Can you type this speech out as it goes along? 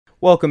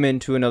Welcome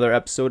into another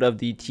episode of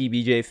the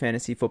TBJ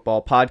Fantasy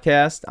Football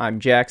Podcast. I'm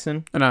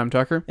Jackson. And I'm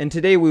Tucker. And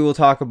today we will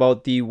talk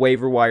about the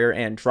waiver wire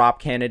and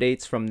drop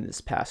candidates from this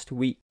past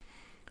week.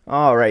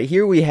 All right,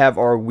 here we have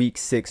our Week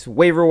 6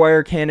 waiver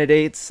wire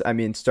candidates.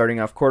 Starting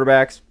off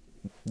quarterbacks,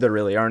 there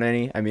really aren't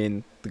any.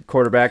 The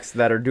quarterbacks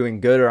that are doing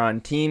good are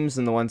on teams,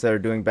 and the ones that are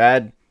doing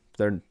bad,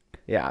 they're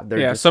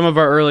just, some of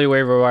our early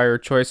waiver wire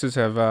choices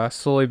have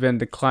slowly been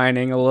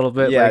declining a little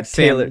bit. Yeah, like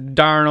Taylor Sam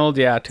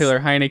Darnold, Taylor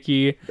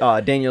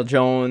Heineke, Daniel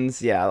Jones,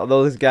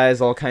 those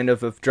guys all kind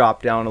of have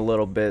dropped down a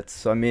little bit.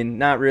 So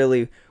not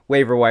really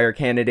waiver wire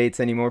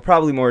candidates anymore.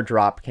 Probably more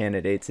drop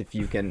candidates if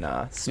you can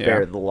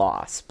spare the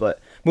loss.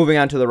 But moving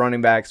on to the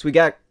running backs, we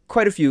got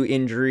quite a few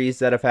injuries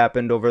that have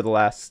happened over the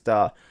last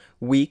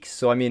week.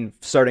 So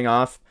starting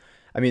off.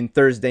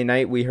 Thursday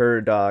night we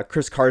heard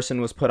Chris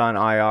Carson was put on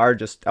IR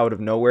just out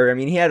of nowhere.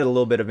 He had a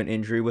little bit of an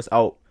injury, was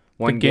out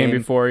one game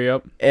before,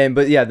 yep.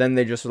 Then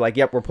they just were like,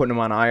 yep, we're putting him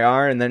on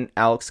IR. And then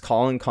Alex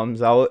Collins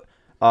comes out,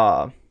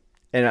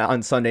 and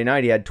on Sunday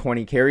night he had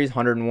 20 carries,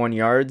 101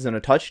 yards, and a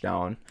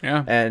touchdown.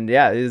 Yeah. And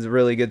it was a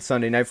really good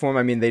Sunday night for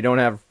him. They don't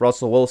have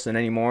Russell Wilson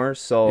anymore,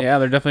 so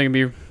they're definitely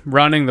gonna be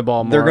running the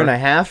ball more. They're gonna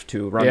have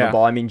to run the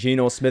ball.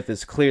 Geno Smith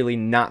is clearly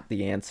not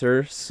the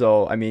answer.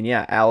 So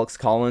Alex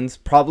Collins,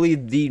 probably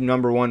the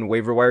number one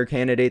waiver wire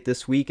candidate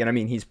this week.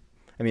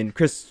 And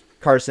Chris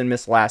Carson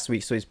missed last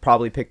week, so he's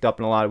probably picked up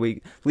in a lot of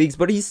leagues,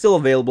 but he's still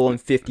available in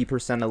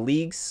 50% of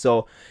leagues.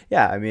 So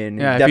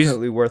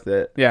definitely worth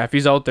it. Yeah, if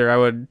he's out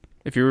there,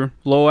 if you're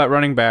low at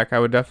running back, I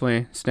would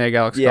definitely snag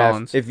Alex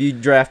Collins. If you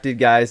drafted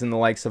guys in the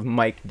likes of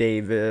Mike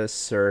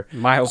Davis or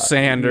Miles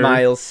Sanders,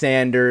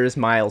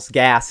 Myles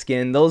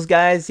Gaskin, those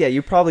guys,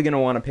 you're probably going to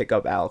want to pick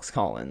up Alex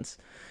Collins.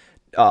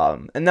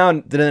 And now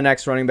to the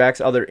next running backs,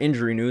 other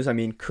injury news.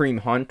 Kareem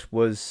Hunt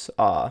was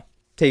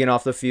taken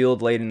off the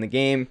field late in the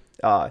game,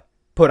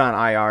 put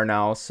on IR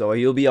now, so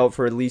he'll be out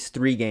for at least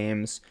 3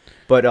 games.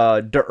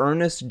 But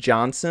D'Ernest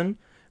Johnson,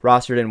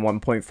 rostered in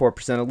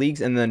 1.4% of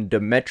leagues, and then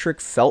Demetric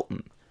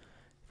Felton,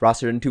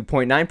 rostered in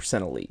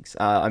 2.9% of leagues.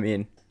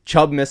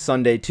 Chubb missed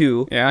Sunday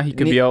too. Yeah, he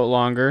could be out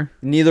longer.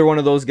 Neither one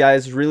of those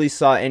guys really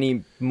saw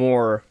any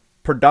more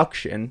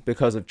production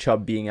because of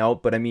Chubb being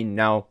out. But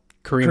now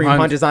Kareem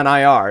Hunt is on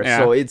IR,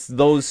 so it's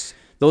those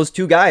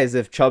 2 guys.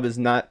 If Chubb is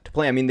not to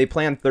play, they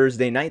play on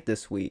Thursday night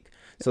this week,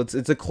 so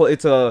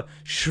it's a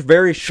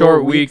very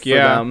short week for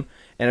them.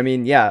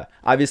 And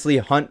obviously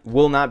Hunt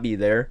will not be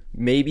there.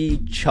 Maybe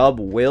Chubb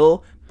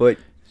will, but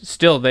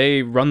still,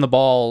 they run the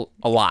ball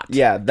a lot.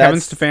 Yeah,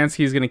 Kevin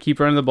Stefanski is going to keep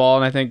running the ball,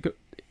 and I think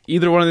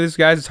either one of these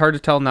guys, it's hard to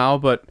tell now,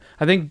 but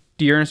I think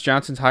D'Ernest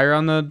Johnson's higher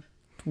on the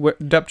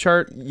depth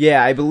chart.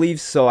 Yeah, I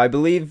believe so. I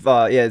believe,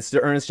 it's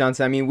D'Ernest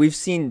Johnson. We've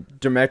seen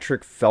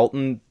Demetric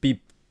Felton be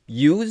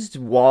used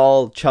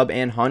while Chubb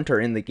and Hunt are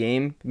in the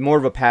game. More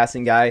of a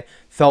passing guy.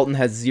 Felton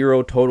has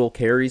 0 total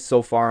carries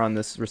so far on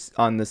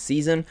this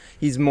season.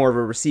 He's more of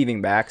a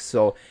receiving back,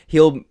 so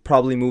he'll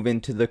probably move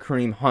into the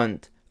Kareem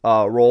Hunt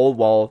role,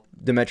 while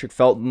Demetric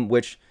Felton,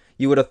 which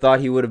you would have thought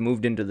he would have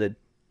moved into the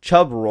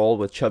Chubb role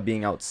with Chubb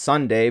being out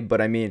Sunday,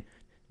 but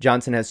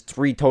Johnson has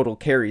 3 total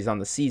carries on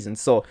the season.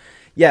 So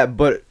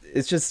but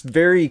it's just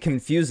very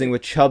confusing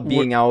with Chubb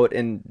being out,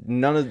 and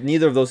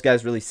neither of those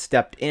guys really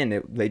stepped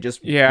in. They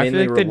just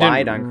mainly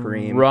relied on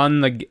Kareem.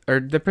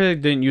 They probably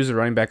didn't use the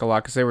running back a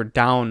lot because they were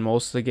down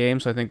most of the game,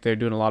 so I think they're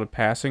doing a lot of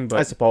passing. But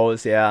I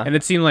suppose, and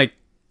it seemed like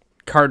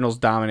Cardinals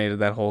dominated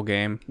that whole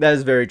game. That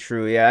is very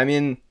true.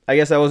 I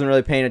guess I wasn't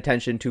really paying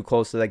attention too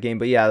close to that game,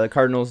 but the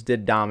Cardinals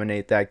did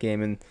dominate that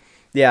game, and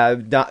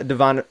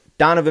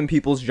Donovan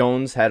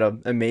Peoples-Jones had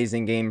an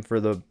amazing game for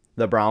the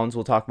Browns.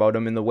 We'll talk about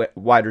him in the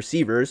wide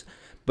receivers,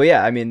 but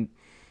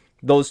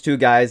those 2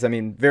 guys,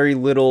 very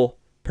little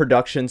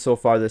production so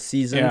far this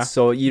season.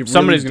 So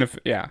someone's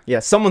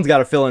got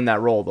to fill in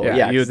that role though.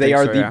 Because they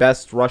are the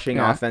best rushing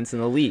offense in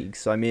the league.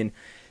 So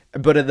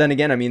but then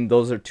again,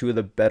 those are 2 of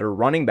the better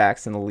running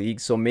backs in the league.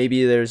 So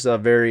maybe there's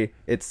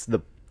it's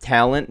the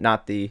talent,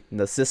 not the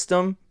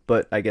system.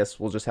 But I guess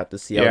we'll just have to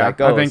see how that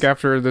goes. I think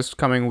after this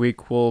coming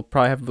week, we'll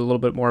probably have a little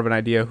bit more of an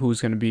idea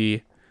who's going to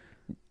be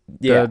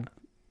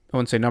I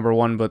wouldn't say number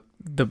 1, but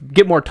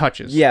get more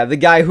touches. Yeah, the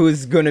guy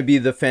who's going to be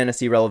the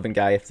fantasy relevant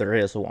guy, if there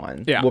is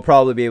one. Yeah. We'll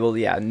probably be able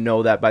to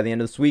know that by the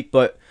end of this week.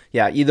 But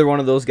either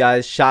one of those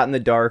guys, shot in the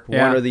dark,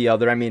 one or the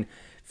other.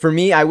 For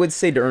me, I would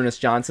say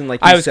D'Ernest Johnson.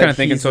 Like I was kind of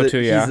thinking so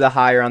too. He's the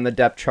higher on the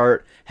depth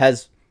chart.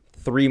 Has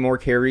 3 more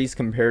carries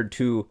compared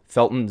to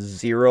Felton's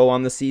 0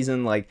 on the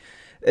season.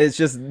 It's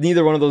just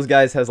neither one of those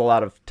guys has a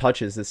lot of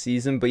touches this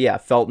season. But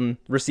Felton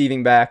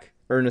receiving back,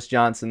 Ernest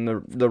Johnson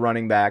the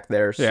running back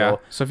there. So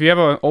if you have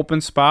an open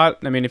spot,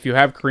 if you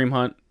have Kareem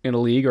Hunt in a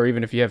league, or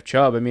even if you have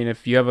Chubb,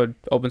 if you have an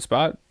open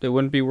spot, it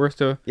wouldn't be worth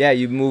to. Yeah,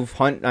 you move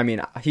Hunt.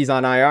 He's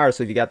on IR,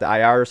 so if you got the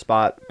IR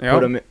spot,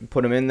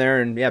 put him in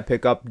there, and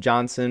pick up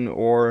Johnson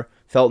or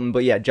Felton.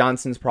 But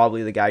Johnson's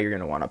probably the guy you're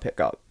gonna want to pick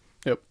up.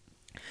 Yep.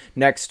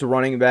 Next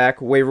running back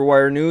waiver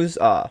wire news.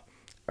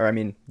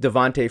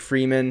 Devontae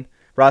Freeman,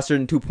 rostered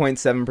in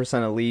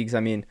 2.7% of leagues.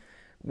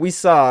 We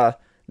saw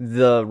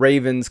the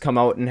Ravens come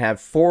out and have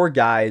 4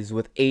 guys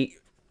with 8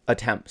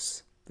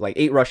 attempts, like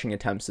 8 rushing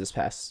attempts this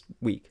past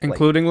week,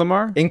 including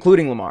Lamar.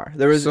 Including Lamar.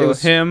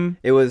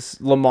 It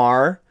was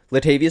Lamar,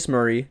 Latavius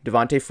Murray,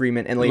 Devontae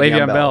Freeman, and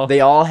Le'Veon Bell.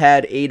 They all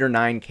had 8 or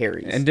 9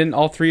 carries. And didn't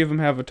all 3 of them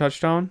have a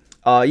touchdown?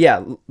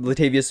 Yeah,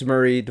 Latavius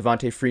Murray,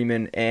 Devontae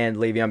Freeman, and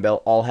Le'Veon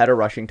Bell all had a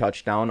rushing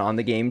touchdown on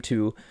the game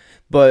too.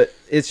 But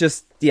it's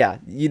just, yeah,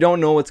 you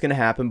don't know what's going to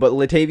happen. But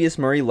Latavius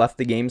Murray left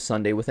the game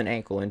Sunday with an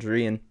ankle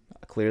injury, and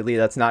clearly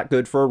that's not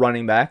good for a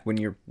running back when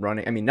you're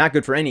running. I mean, not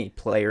good for any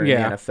player in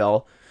the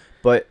NFL.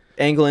 But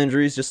ankle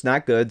injury is just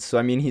not good. So,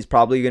 I mean, he's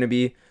probably going to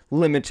be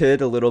limited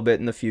a little bit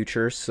in the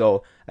future.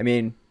 So, I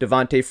mean,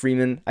 Devontae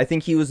Freeman, I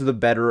think he was the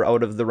better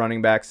out of the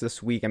running backs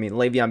this week. I mean,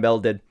 Le'Veon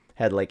Bell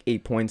had like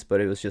 8 points, but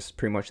it was just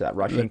pretty much that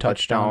rushing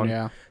touchdown.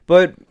 Yeah.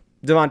 But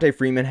Devontae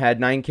Freeman had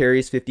 9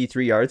 carries,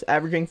 53 yards,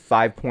 averaging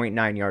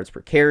 5.9 yards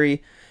per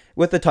carry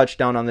with a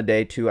touchdown on the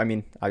day too. I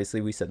mean,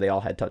 obviously we said they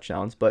all had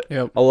touchdowns, but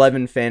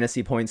 11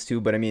 fantasy points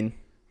too. But I mean,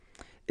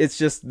 it's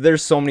just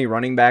there's so many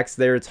running backs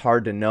there, it's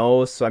hard to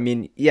know. So I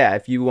mean, yeah,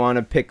 if you want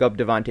to pick up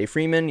Devontae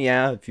Freeman,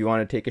 yeah. If you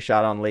want to take a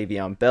shot on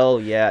Le'Veon Bell,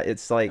 yeah.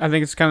 It's like, I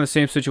think it's kind of the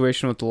same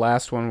situation with the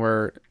last one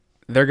where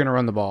they're going to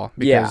run the ball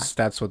because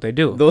that's what they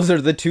do. Those are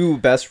the 2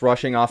 best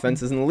rushing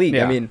offenses in the league.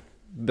 I mean,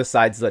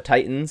 besides the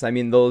Titans, I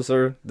mean, those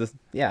are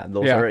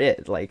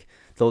it. Like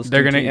those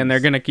they're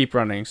gonna keep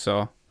running.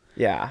 So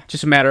yeah,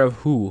 just a matter of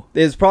who.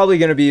 It's probably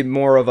gonna be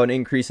more of an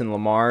increase in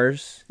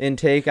Lamar's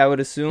intake, I would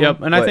assume.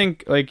 Yep, and I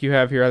think like you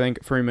have here, I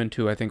think Freeman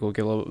too. I think we'll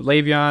get a little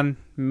Le'Veon,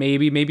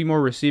 maybe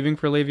more receiving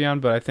for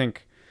Le'Veon, but I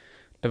think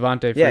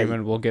Devontae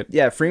Freeman will get.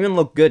 Yeah, Freeman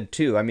looked good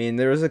too. I mean,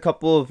 there was a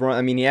couple of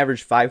I mean, he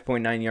averaged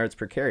 5.9 yards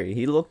per carry.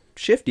 He looked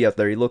shifty up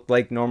there. He looked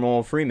like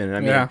normal Freeman. I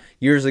mean,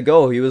 years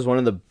ago he was one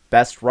of the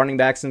best running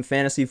backs in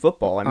fantasy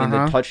football. I mean,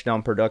 the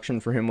touchdown production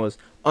for him was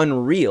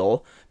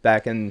unreal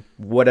back in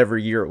whatever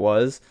year it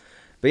was.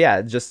 But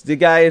yeah, just the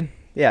guy.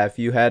 Yeah, if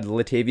you had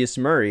Latavius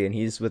Murray and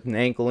he's with an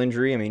ankle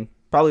injury, I mean,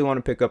 probably want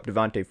to pick up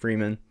Devontae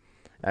Freeman.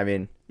 I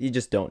mean, you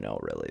just don't know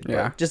really.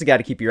 But just a guy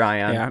to keep your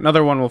eye on. Yeah,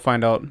 another one we'll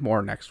find out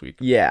more next week.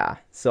 Yeah.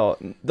 So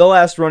the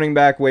last running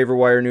back waiver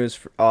wire news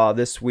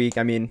this week.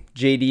 I mean,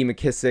 J.D.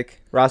 McKissic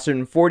rostered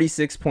in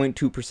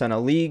 46.2%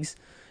 of leagues,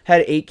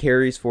 had 8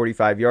 carries,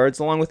 45 yards,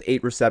 along with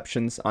 8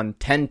 receptions on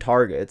 10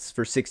 targets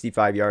for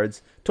 65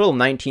 yards. Total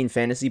 19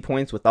 fantasy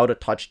points without a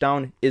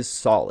touchdown is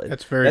solid.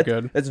 That's very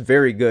good. That's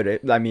very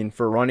good. I mean,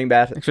 for running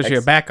back, especially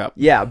a backup.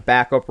 Yeah,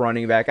 backup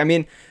running back. I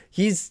mean,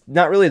 he's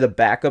not really the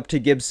backup to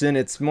Gibson.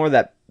 It's more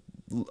that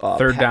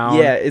third down.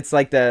 Yeah, it's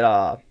like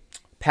that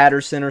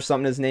Patterson or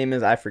something his name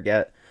is. I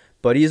forget.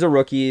 But he's a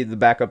rookie. The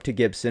backup to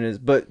Gibson is.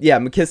 But yeah,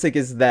 McKissic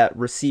is that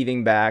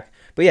receiving back.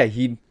 But yeah,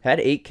 he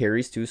had 8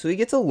 carries too, so he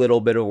gets a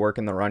little bit of work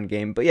in the run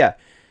game. But yeah,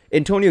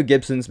 Antonio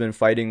Gibson's been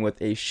fighting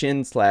with a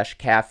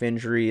shin/calf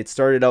injury. It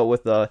started out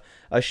with a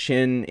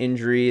shin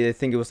injury. I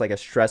think it was like a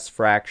stress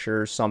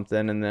fracture or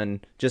something. And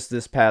then just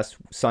this past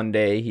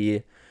Sunday,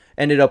 he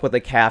ended up with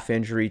a calf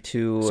injury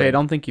too. I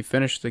don't think he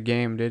finished the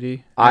game, did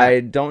he? I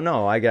don't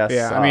know. I guess.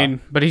 Yeah, I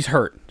mean, but he's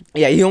hurt.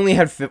 Yeah, he only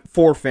had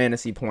 4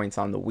 fantasy points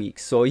on the week,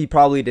 so he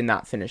probably did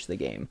not finish the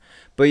game.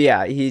 But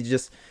yeah,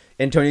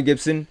 Antonio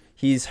Gibson,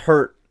 he's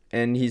hurt,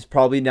 and he's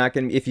probably not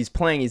going to, if he's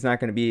playing, he's not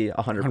going to be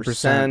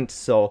 100%.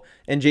 So,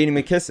 and J.D.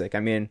 McKissic,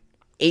 I mean,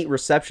 8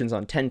 receptions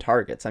on 10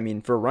 targets. I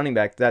mean, for a running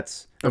back,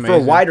 that's, for a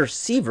wide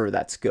receiver,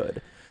 that's good.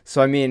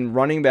 So, I mean,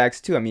 running backs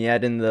too. I mean, he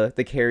had in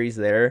the carries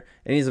there,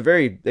 and he's a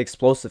very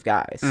explosive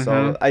guy.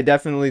 So, I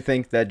definitely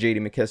think that J.D.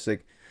 McKissic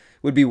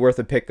would be worth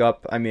a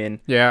pickup. I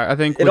mean, yeah, I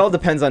think it all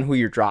depends on who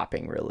you're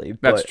dropping, really.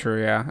 That's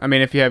true, yeah. I mean,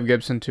 if you have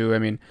Gibson too, I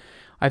mean,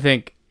 I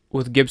think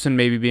with Gibson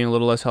maybe being a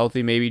little less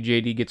healthy, maybe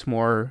JD gets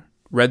more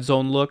red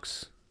zone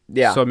looks.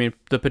 Yeah. So, I mean,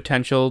 the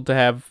potential to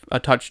have a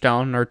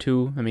touchdown or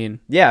 2, I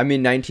mean. Yeah, I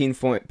mean, 19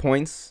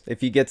 points.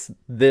 If he gets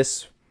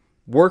this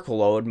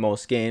workload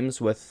most games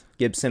with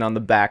Gibson on the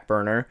back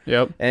burner.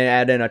 Yep. And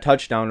add in a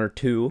touchdown or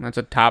 2. That's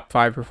a top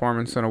 5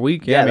 performance in a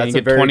week. Yeah, I mean,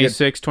 you get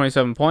 26,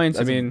 27 points.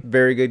 That's a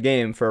very good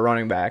game for a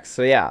running back.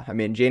 So, yeah, I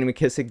mean, J.D.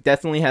 McKissic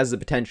definitely has the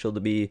potential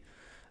to be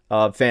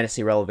a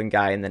fantasy relevant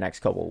guy in the next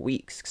couple of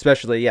weeks.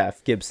 Especially, yeah,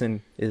 if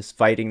Gibson is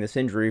fighting this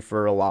injury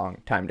for a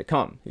long time to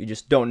come. You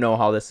just don't know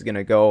how this is going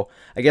to go.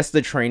 I guess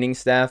the training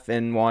staff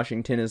in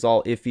Washington is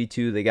all iffy,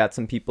 too. They got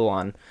some people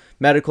on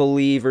medical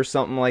leave or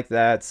something like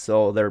that,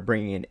 so they're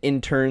bringing in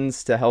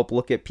interns to help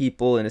look at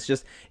people, and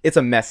it's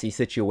a messy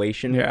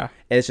situation. Yeah.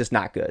 And it's just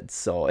not good.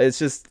 So it's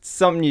just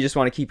something you just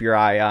want to keep your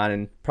eye on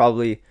and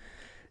probably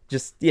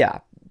just,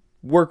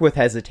 work with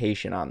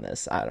hesitation on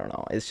this. I don't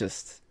know. It's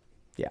just,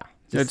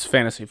 it's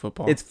fantasy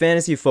football. It's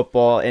fantasy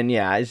football, and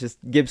it's just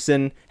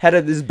Gibson had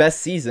his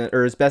best season,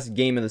 or his best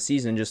game of the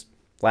season just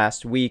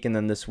last week, and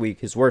then this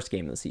week his worst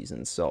game of the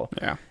season. So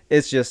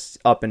it's just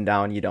up and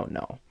down. You don't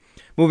know.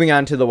 Moving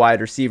on to the wide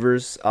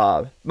receivers,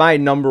 my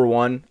number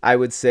one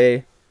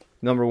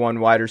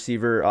wide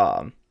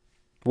receiver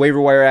waiver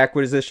wire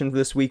acquisition for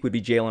this week would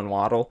be Jalen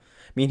Waddle.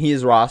 I mean, he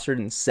is rostered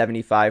in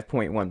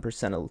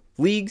 75.1% of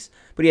leagues,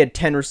 but he had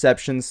 10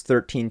 receptions,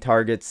 13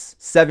 targets,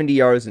 70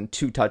 yards, and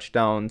 2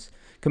 touchdowns.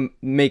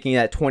 making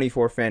that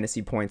 24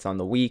 fantasy points on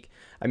the week.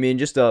 I mean,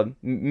 just an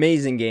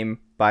amazing game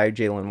by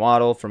Jalen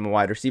Waddle from a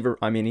wide receiver.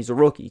 I mean, he's a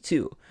rookie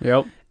too.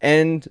 Yep.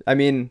 And I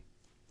mean,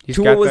 he's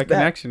Tua got that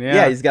connection.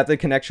 Yeah, he's got the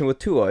connection with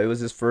Tua. It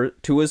was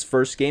Tua's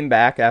first game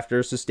back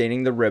after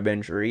sustaining the rib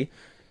injury.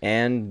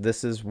 And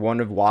this is one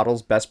of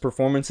Waddle's best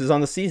performances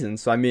on the season.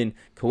 So, I mean,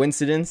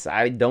 coincidence?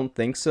 I don't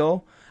think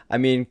so. I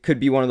mean,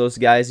 could be one of those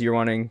guys you're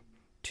wanting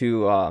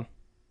to, I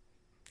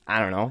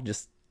don't know,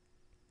 just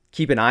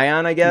keep an eye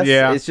on, I guess.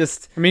 Yeah. It's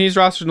just... I mean, he's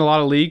rostered in a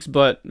lot of leagues,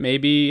 but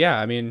maybe, yeah,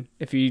 I mean,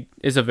 if he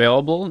is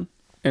available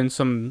in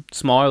some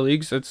smaller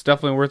leagues, it's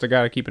definitely worth a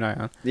guy to keep an eye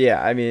on.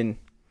 Yeah, I mean...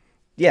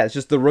 Yeah, it's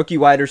just the rookie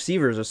wide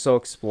receivers are so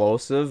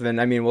explosive.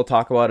 And, I mean, we'll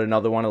talk about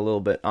another one a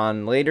little bit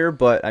on later.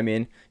 But, I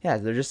mean, yeah,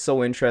 they're just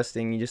so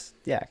interesting. You just,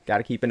 got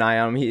to keep an eye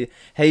on him.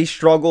 He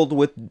struggled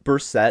with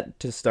Brissett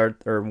to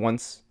start, or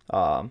once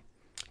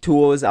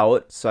Tua was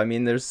out. So, I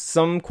mean, there's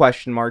some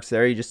question marks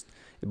there.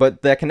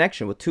 But that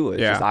connection with Tua,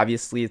 just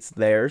obviously it's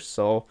there.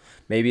 So,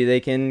 maybe they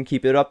can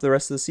keep it up the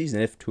rest of the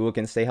season if Tua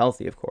can stay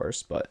healthy, of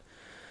course. But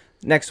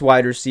next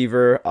wide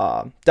receiver,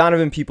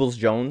 Donovan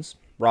Peoples-Jones.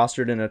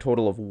 Rostered in a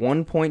total of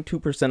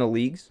 1.2% of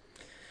leagues.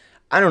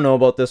 I don't know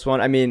about this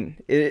one. I mean,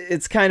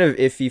 it's kind of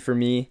iffy for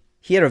me.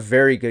 He had a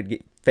very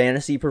good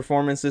fantasy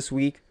performance this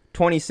week.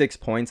 26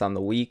 points on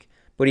the week.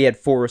 But he had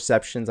 4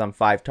 receptions on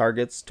 5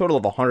 targets. Total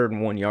of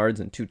 101 yards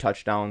and 2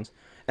 touchdowns.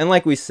 And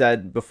like we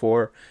said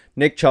before,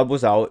 Nick Chubb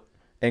was out.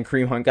 And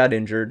Kareem Hunt got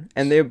injured.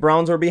 And the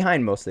Browns are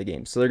behind most of the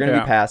games. So they're going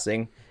to be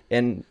passing.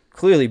 And...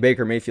 clearly,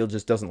 Baker Mayfield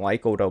just doesn't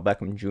like Odell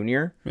Beckham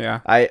Jr.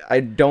 Yeah. I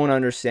don't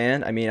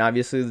understand. I mean,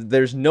 obviously,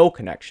 there's no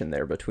connection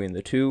there between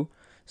the two.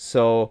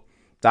 So,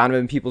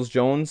 Donovan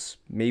Peoples-Jones,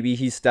 maybe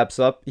he steps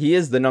up. He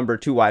is the number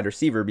 2 wide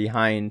receiver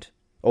behind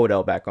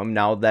Odell Beckham,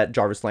 now that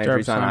Jarvis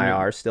Landry's on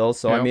IR still.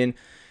 So, I mean,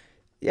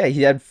 yeah,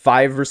 he had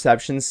 5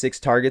 receptions, 6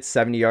 targets,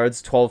 70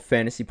 yards, 12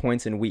 fantasy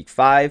points in week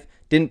 5.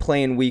 Didn't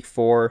play in week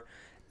 4.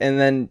 And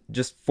then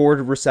just 4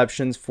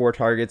 receptions, 4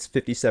 targets,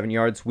 57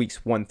 yards,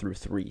 weeks 1 through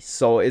 3.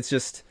 So, it's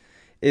just...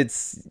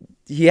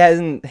 he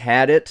hasn't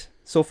had it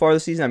so far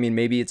this season. I mean,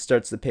 maybe it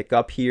starts to pick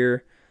up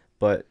here,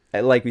 but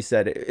like we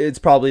said, it's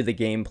probably the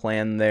game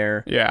plan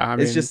there. Yeah, I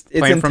mean, it's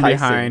playing from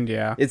behind.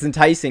 Yeah, it's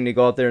enticing to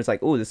go out there. It's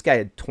like, oh, this guy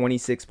had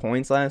 26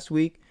 points last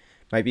week.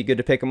 Might be good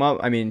to pick him up.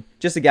 I mean,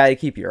 just a guy to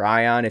keep your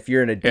eye on. If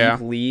you're in a deep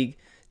league,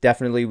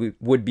 definitely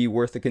would be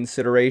worth a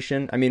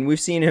consideration. I mean, we've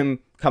seen him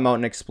come out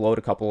and explode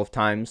a couple of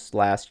times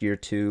last year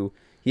too.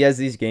 He has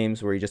these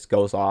games where he just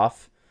goes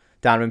off,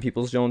 Donovan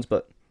Peoples-Jones,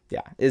 but.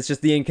 Yeah, it's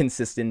just the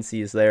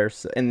inconsistency is there,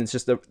 and it's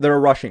just they're a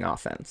rushing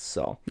offense.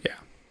 So yeah.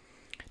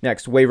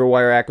 Next, waiver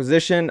wire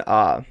acquisition.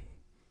 I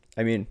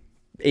mean,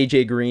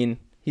 AJ Green,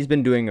 he's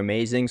been doing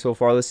amazing so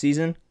far this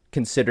season,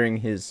 considering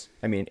his,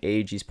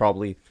 age. He's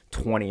probably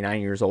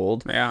 29 years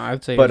old. Yeah,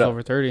 I'd say he's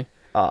over 30.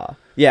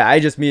 Yeah, I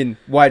just mean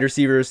wide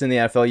receivers in the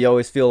NFL. You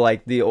always feel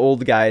like the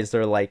old guys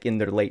are like in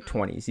their late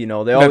 20s. You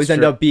know, they always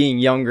end up being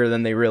younger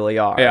than they really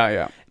are.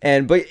 Yeah.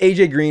 But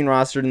AJ Green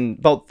rostered in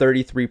about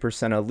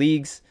 33% of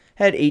leagues.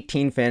 Had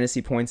 18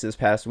 fantasy points this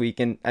past week,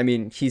 and I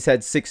mean, he's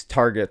had 6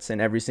 targets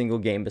in every single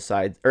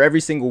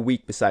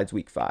week besides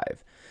week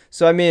 5.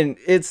 So I mean,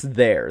 it's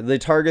there. The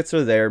targets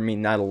are there. I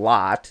mean, not a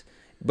lot,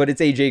 but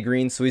it's AJ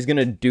Green, so he's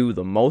gonna do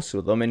the most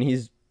with them, and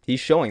he's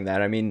showing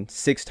that. I mean,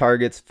 6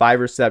 targets, 5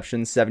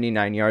 receptions,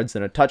 79 yards,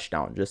 and a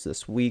touchdown just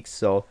this week.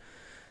 So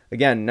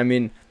again, I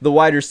mean, the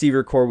wide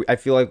receiver core, I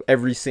feel like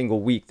every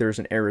single week there's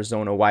an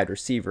Arizona wide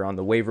receiver on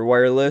the waiver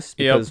wire list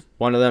because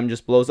one of them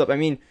just blows up. I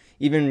mean,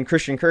 even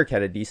Christian Kirk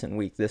had a decent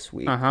week this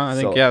week. I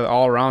think,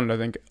 all around, I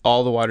think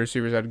all the wide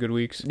receivers had good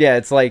weeks. Yeah,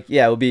 it's like,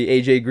 it'll be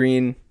AJ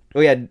Green.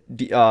 Oh, yeah,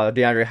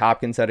 DeAndre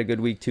Hopkins had a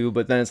good week too,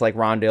 but then it's like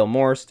Rondale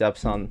Moore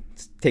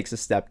takes a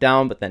step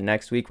down, but then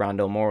next week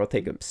Rondale Moore will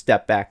take a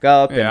step back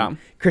up. Yeah. And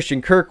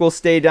Christian Kirk will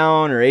stay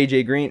down, or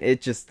AJ Green.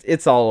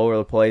 It's all over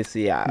the place.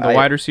 Yeah. The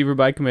wide receiver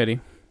by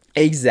committee.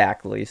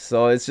 Exactly.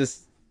 So it's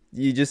just,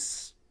 you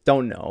just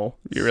don't know.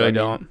 You really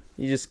don't.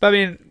 I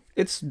mean,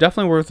 it's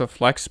definitely worth a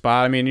flex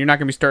spot. I mean, you're not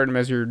going to be starting him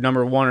as your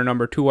number 1 or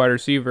number 2 wide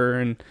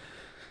receiver,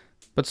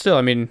 but still,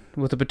 I mean,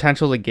 with the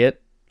potential to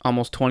get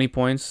almost 20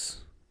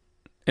 points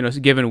in a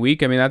given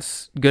week, I mean,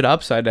 that's good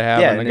upside to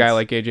have on a guy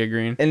like AJ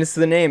Green. And it's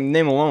the name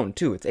alone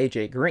too. It's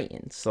AJ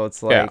Green, so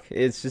it's like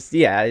it's just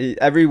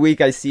every week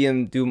I see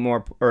him do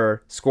more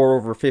or score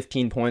over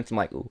 15 points. I'm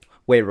like, ooh,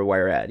 waiver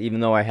wire ad, even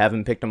though I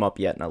haven't picked him up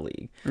yet in a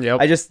league. Yep.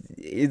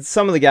 It's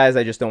some of the guys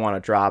I just don't want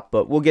to drop,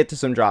 but we'll get to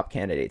some drop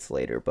candidates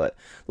later. But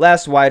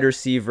last wide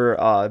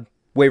receiver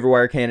waiver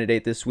wire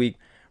candidate this week,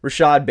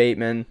 Rashad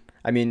Bateman.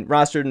 I mean,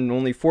 rostered in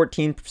only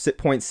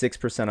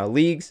 14.6% of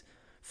leagues,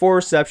 4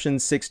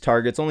 receptions, 6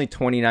 targets, only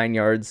 29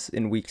 yards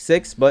in week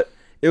 6, but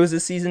it was a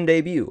season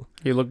debut.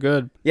 He looked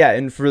good. Yeah,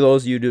 and for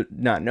those of you who do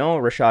not know,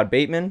 Rashad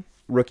Bateman,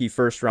 rookie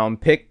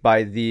first-round pick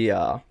by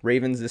the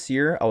Ravens this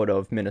year out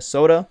of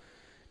Minnesota.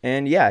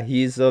 And yeah,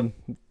 he's a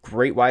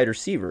great wide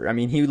receiver. I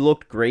mean, he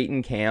looked great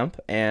in camp,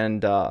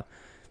 and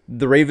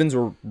the Ravens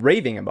were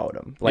raving about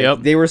him.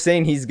 Like they were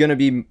saying he's going to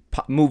be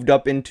moved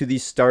up into the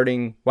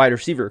starting wide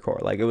receiver core.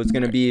 Like it was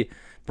going to be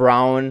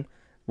Brown,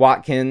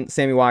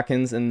 Sammy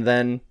Watkins, and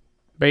then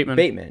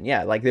Bateman.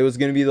 Yeah, like there was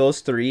going to be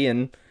those three,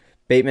 and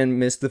Bateman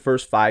missed the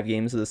first 5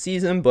 games of the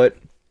season, but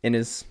in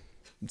his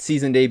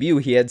season debut,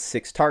 he had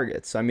 6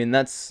 targets. I mean,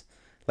 that's,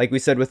 like we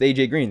said with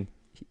AJ Green,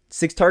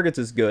 6 targets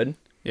is good.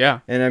 Yeah.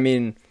 And I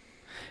mean,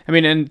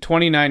 in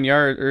 29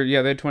 yards, they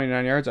had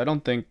 29 yards. I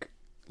don't think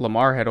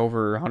Lamar had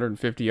over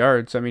 150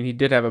 yards. I mean, he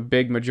did have a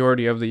big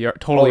majority of the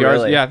total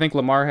yards. Really? Yeah, I think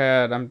Lamar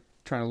had, I'm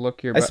trying to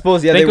look here. I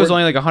suppose, yeah. I think it was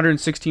only like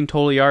 116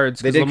 total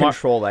yards. They did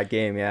control that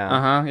game,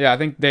 yeah. Yeah, I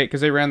think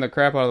because they ran the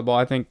crap out of the ball.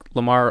 I think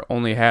Lamar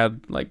only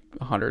had like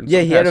 100.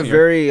 Yeah, he had a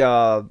very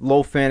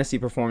low fantasy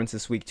performance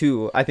this week,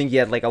 too. I think he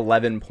had like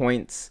 11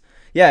 points.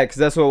 Yeah, because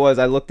that's what it was.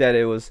 I looked at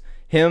it. It was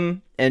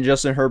him and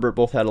Justin Herbert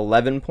both had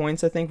 11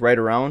 points, I think, right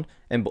around.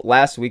 And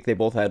last week, they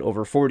both had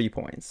over 40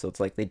 points. So it's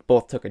like they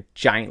both took a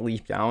giant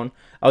leap down.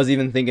 I was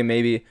even thinking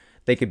maybe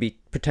they could be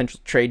potential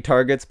trade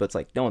targets, but it's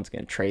like no one's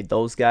going to trade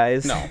those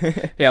guys. No.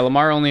 Yeah,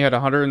 Lamar only had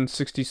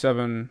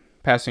 167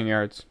 passing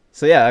yards.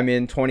 So, yeah, I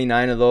mean,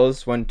 29 of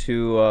those went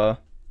to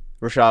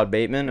Rashad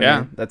Bateman. I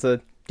mean, that's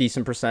a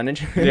decent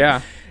percentage.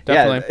 Yeah,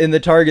 definitely. Yeah, in the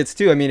targets,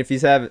 too. I mean, if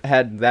he's had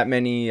that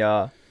many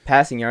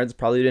passing yards,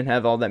 probably didn't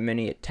have all that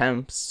many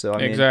attempts. So, I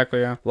mean, exactly,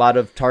 yeah. A lot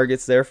of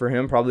targets there for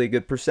him, probably a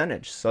good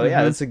percentage. So,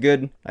 yeah, that's a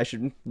good, I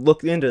should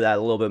look into that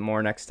a little bit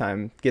more next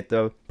time. Get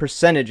the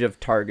percentage of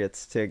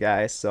targets to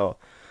guys. So,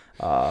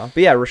 but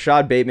yeah,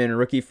 Rashad Bateman,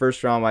 rookie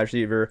first-round wide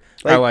receiver.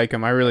 I like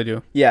him. I really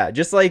do. Yeah,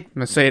 just like... I'm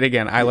going to say it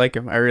again. I like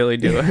him. I really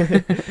do.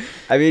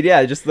 I mean,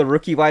 yeah, just the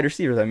rookie wide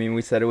receivers. I mean,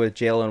 we said it with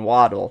Jalen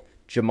Waddle,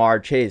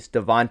 Jamar Chase,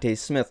 Devontae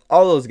Smith,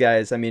 all those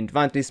guys. I mean,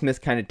 Devontae Smith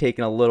kind of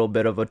taken a little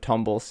bit of a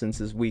tumble since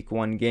his week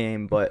 1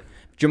 game, but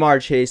Jamar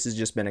Chase has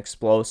just been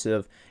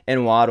explosive,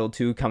 and Waddle,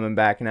 too, coming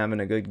back and having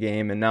a good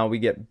game, and now we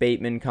get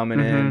Bateman coming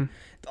in.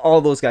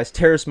 All those guys,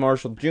 Terrace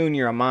Marshall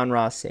Jr.,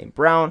 Amon-Ra St.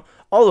 Brown,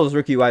 all those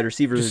rookie wide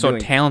receivers just so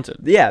talented.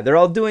 Yeah, they're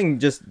all doing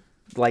just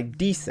like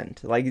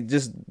decent. Like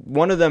just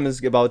one of them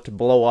is about to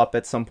blow up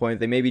at some point.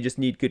 They maybe just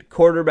need good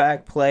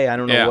quarterback play. I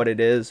don't know what it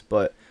is,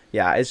 but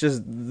yeah, it's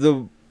just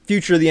the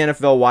future of the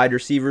NFL wide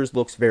receivers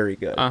looks very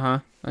good. Yeah,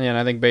 and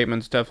I think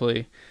Bateman's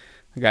definitely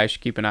a guy you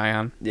should keep an eye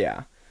on.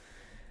 Yeah.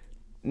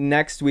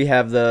 Next, we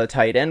have the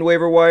tight end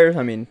waiver wire.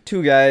 I mean,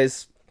 2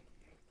 guys.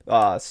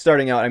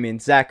 Starting out, I mean,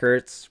 Zach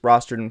Ertz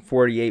rostered in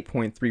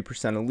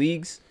 48.3% of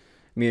leagues.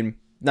 I mean,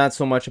 not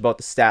so much about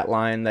the stat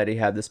line that he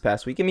had this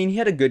past week. I mean, he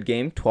had a good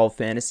game, 12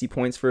 fantasy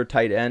points for a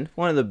tight end,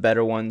 one of the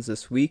better ones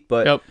this week.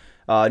 But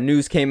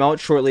news came out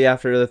shortly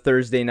after the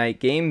Thursday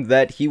night game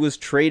that he was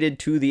traded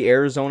to the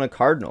Arizona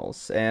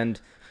Cardinals. And,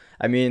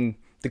 I mean,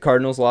 the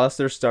Cardinals lost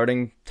their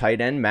starting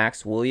tight end,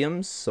 Max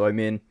Williams. So, I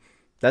mean,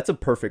 that's a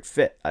perfect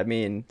fit. I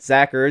mean,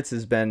 Zach Ertz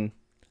has been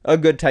a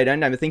good tight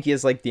end. I think he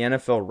has like the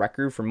NFL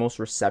record for most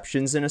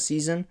receptions in a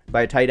season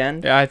by a tight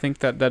end. Yeah, I think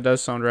that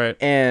does sound right.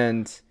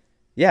 And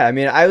yeah, I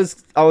mean, I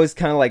was always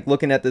kind of like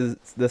looking at the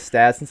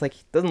stats, and it's like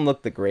he doesn't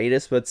look the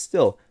greatest, but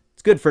still,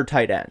 it's good for a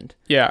tight end.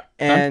 Yeah.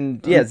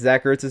 And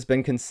Zach Ertz has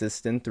been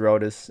consistent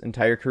throughout his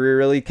entire career.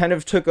 Really, kind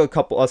of took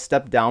a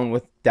step down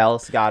with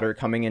Dallas Goedert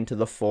coming into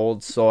the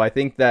fold. So I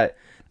think that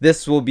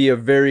this will be a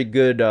very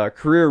good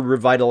career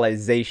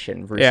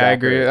revitalization for Zach I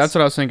agree. Ertz. That's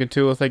what I was thinking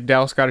too with like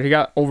Dallas Goedert. He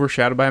got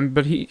overshadowed by him,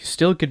 but he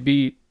still could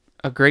be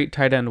a great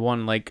tight end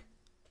one. Like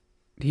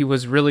he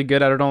was really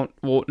good. I don't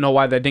know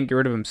why they didn't get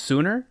rid of him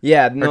sooner.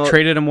 Yeah, or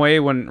traded him away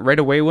right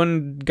away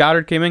when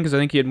Goddard came in, because I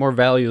think he had more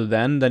value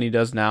then than he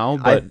does now.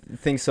 But I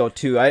think so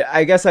too.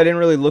 I guess I didn't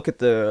really look at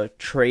the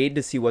trade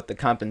to see what the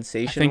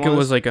compensation was. I think it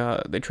was like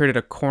they traded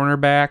a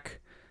cornerback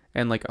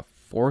and like a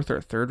 4th or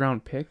 3rd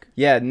round pick.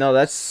 Yeah, no,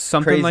 that's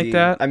something crazy. like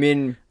that. I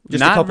mean,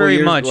 just not a couple very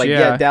years, much. Like,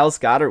 yeah, Dallas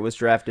Goedert was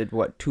drafted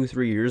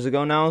 2-3 years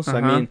ago now. So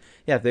I mean,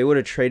 yeah, if they would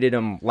have traded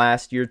him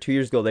last year, 2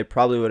 years ago, they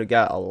probably would have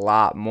got a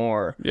lot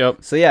more. Yep.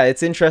 So yeah,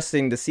 it's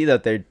interesting to see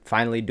that they're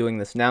finally doing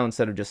this now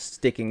instead of just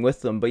sticking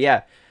with them. But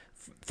yeah,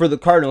 for the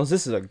Cardinals,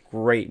 this is a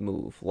great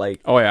move.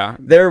 Like, oh yeah,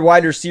 their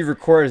wide receiver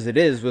core as it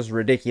is was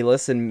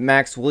ridiculous, and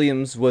Max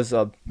Williams was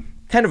a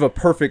kind of a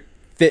perfect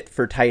fit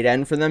for tight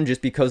end for them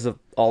just because of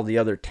all the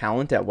other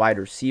talent at wide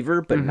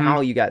receiver. But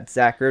now you got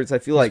Zach Ertz. I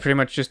feel like pretty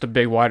much just a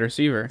big wide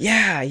receiver.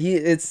 Yeah,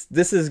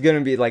 this is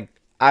gonna be like,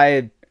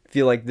 I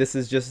feel like this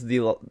is just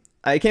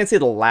I can't say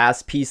the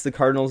last piece the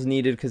Cardinals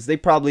needed, because they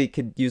probably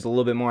could use a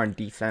little bit more on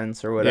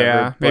defense or whatever.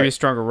 Yeah, maybe a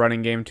stronger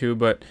running game too.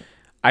 But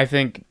I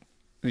think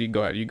you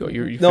go ahead. You go.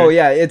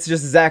 It's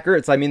just Zach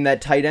Ertz. I mean,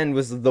 that tight end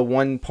was the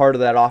one part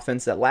of that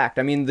offense that lacked.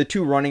 I mean, the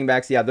 2 running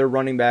backs, their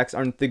running backs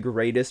aren't the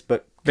greatest,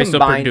 but they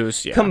still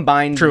produce. Yeah.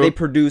 Combined, True. They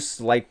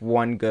produce like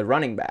one good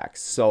running back.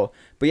 So,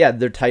 but yeah,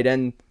 their tight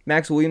end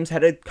Max Williams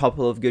had a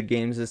couple of good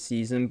games this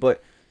season,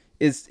 but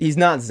he's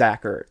not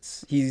Zach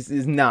Ertz.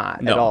 He's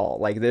not at all.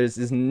 Like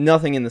there's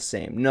nothing in the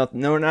same. No,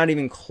 not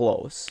even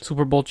close.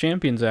 Super Bowl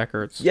champion Zach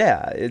Ertz.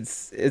 Yeah,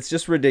 it's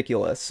just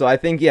ridiculous. So I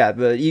think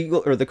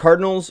the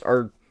Cardinals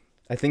are.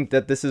 I think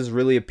that this is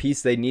really a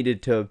piece they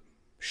needed to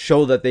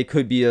show that they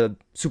could be a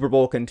Super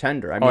Bowl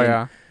contender.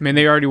 I mean,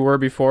 they already were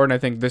before, and I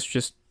think this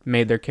just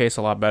made their case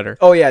a lot better.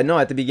 Oh, yeah. No,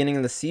 at the beginning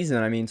of the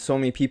season, I mean, so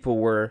many people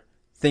were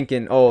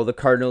thinking, oh, the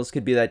Cardinals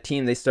could be that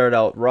team. They start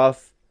out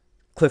rough.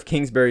 Cliff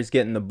Kingsbury's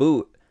getting the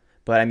boot.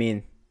 But, I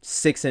mean,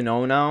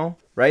 6-0 now,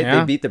 right? Yeah.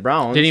 They beat the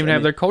Browns. Didn't even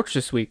have their coach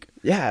this week.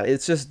 Yeah,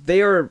 it's just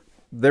they're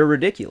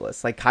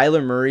ridiculous. Like,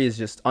 Kyler Murray is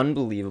just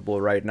unbelievable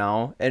right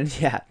now. And,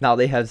 yeah, now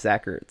they have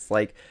Zach Ertz.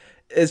 Like,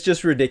 it's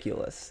just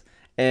ridiculous.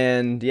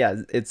 And, yeah,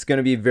 it's going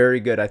to be very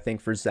good, I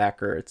think, for Zach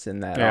Ertz in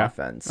that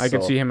offense. I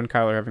could see him and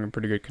Kyler having a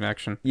pretty good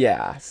connection.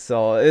 Yeah,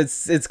 so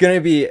it's going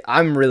to be –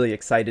 I'm really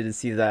excited to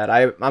see that.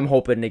 I'm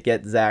hoping to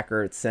get Zach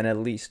Ertz in at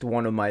least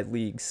one of my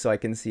leagues so I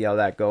can see how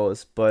that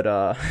goes. But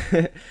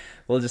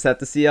we'll just have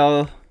to see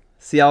how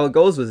it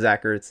goes with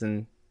Zach Ertz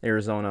in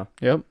Arizona.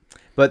 Yep.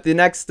 But the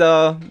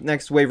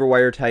next waiver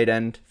wire tight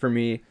end for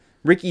me,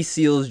 Ricky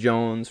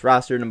Seals-Jones,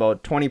 rostered in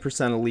about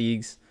 20% of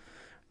leagues.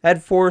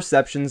 Had 4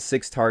 receptions,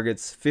 6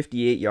 targets,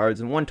 58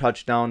 yards, and 1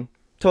 touchdown,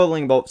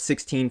 totaling about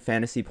 16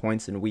 fantasy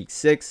points in week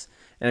 6.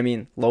 And I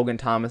mean, Logan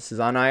Thomas is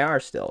on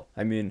IR still.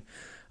 I mean,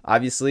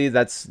 obviously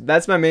that's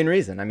my main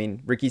reason. I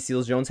mean, Ricky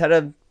Seals-Jones had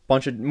a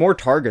bunch of more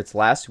targets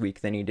last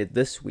week than he did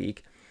this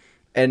week,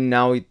 and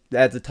now he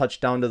adds a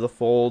touchdown to the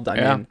fold.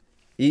 I mean,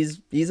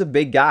 he's a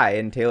big guy,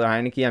 and Taylor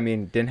Heinicke, I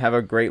mean, didn't have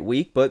a great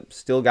week, but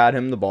still got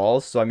him the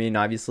balls. So I mean,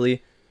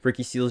 obviously,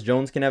 Ricky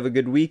Seals-Jones can have a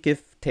good week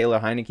if Taylor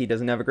Heinicke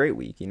doesn't have a great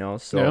week, you know.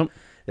 So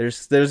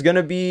there's going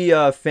to be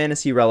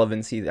fantasy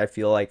relevancy, I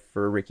feel like,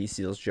 for Ricky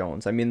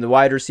Seals-Jones. I mean, the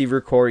wide receiver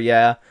core,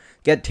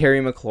 get Terry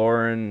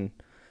McLaurin.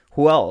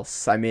 Who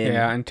else? I mean,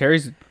 and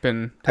Terry's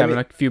been having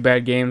a few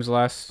bad games the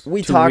last 2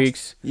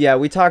 weeks. Yeah,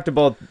 we talked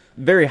about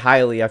very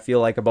highly, I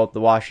feel like, about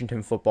the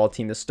Washington football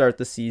team to start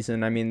the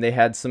season. I mean, they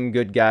had some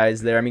good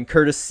guys there. I mean,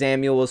 Curtis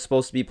Samuel was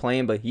supposed to be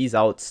playing, but he's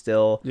out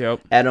still.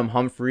 Yep. Adam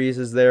Humphries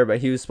is there, but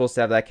he was supposed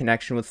to have that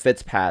connection with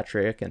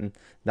Fitzpatrick, and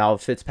now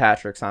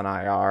Fitzpatrick's on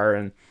IR.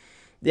 And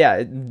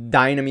yeah,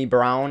 Dynamy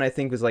Brown, I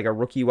think, was like a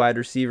rookie wide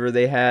receiver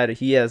they had.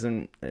 He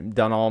hasn't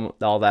done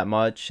all that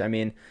much. I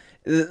mean,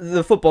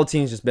 the football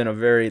team's just been a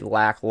very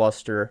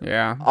lackluster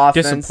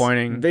offense.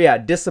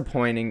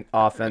 Disappointing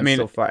offense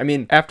so far. I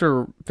mean,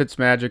 after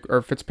Fitzpatrick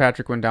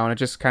went down, it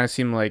just kind of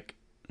seemed like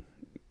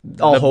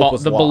all hope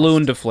was the lost.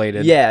 Balloon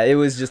deflated. Yeah, it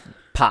was just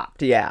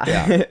popped.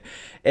 Yeah.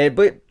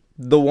 But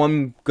the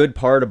one good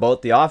part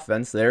about the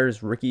offense there is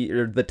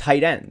the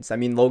tight ends. I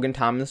mean, Logan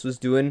Thomas was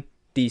doing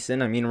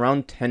decent. I mean,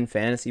 around 10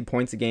 fantasy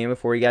points a game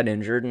before he got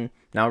injured, and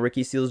now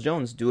Ricky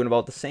Seals-Jones doing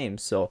about the same.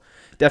 So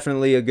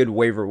definitely a good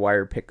waiver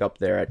wire pickup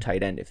there at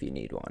tight end if you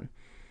need one.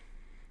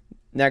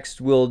 Next,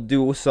 we'll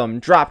do some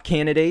drop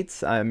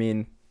candidates. I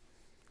mean,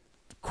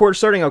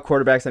 starting out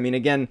quarterbacks. I mean,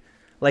 again,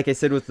 like I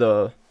said with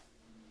the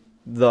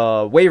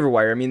waiver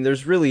wire, I mean,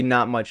 there's really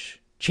not much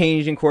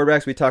change in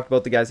quarterbacks. We talked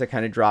about the guys that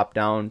kind of dropped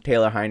down: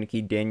 Taylor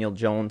Heinicke, Daniel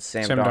Jones,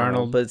 Sam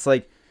Darnold. But it's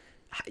like,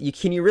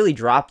 can you really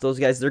drop those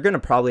guys? They're going to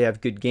probably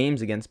have good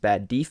games against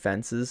bad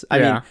defenses. I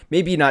mean,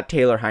 maybe not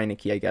Taylor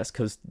Heinicke, I guess,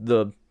 because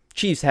the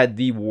Chiefs had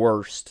the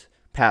worst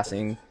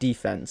passing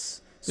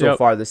defense so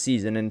far this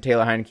season, and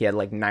Taylor Heinicke had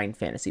like 9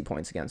 fantasy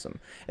points against them.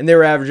 And they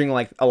were averaging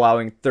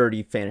allowing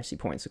 30 fantasy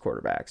points to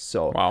quarterbacks.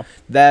 So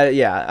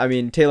I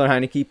mean, Taylor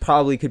Heinicke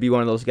probably could be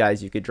one of those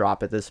guys you could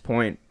drop at this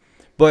point.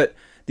 But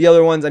the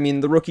other ones, I mean,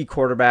 the rookie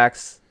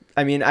quarterbacks,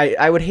 I mean,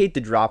 I would hate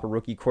to drop a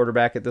rookie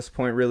quarterback at this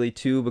point, really,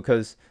 too,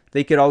 because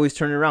they could always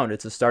turn it around.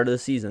 It's the start of the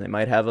season. They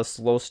might have a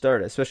slow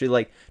start, especially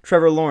like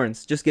Trevor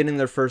Lawrence just getting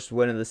their first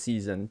win of the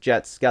season.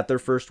 Jets got their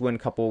first win a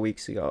couple of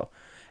weeks ago.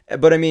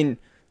 But, I mean,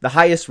 the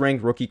highest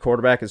ranked rookie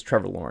quarterback is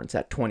Trevor Lawrence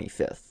at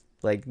 25th.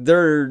 Like,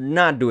 they're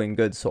not doing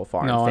good so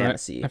far in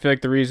fantasy. I feel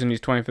like the reason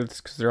he's 25th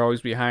is because they're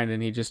always behind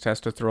and he just has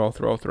to throw.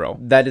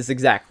 That is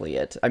exactly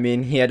it. I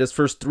mean, he had his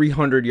first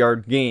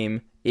 300-yard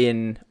game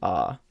in,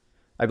 I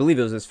believe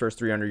it was his first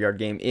 300-yard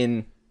game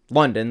in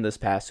London this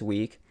past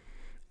week.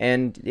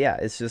 And, yeah,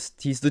 it's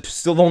just, he's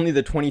still only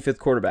the 25th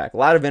quarterback. A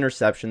lot of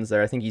interceptions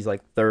there. I think he's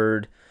like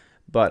 3rd.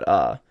 But,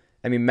 I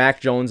mean,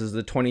 Mac Jones is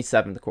the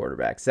 27th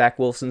quarterback. Zach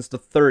Wilson's the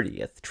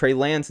 30th. Trey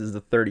Lance is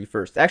the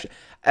 31st. Actually,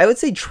 I would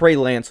say Trey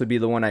Lance would be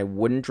the one I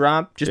wouldn't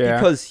drop, just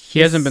because he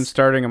hasn't been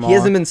starting them all. He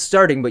hasn't been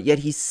starting, but yet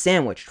he's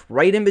sandwiched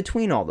right in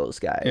between all those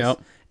guys. Yep.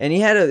 And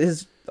he had a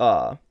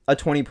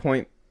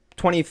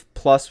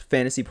 20-plus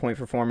fantasy point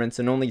performance,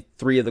 and only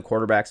 3 of the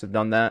quarterbacks have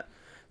done that.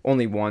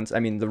 Only once. I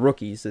mean, the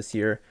rookies this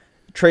year.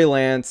 Trey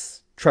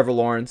Lance, Trevor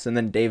Lawrence, and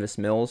then Davis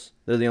Mills.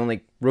 They're the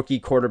only rookie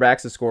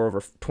quarterbacks to score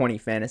over 20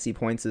 fantasy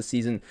points this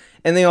season,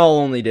 and they all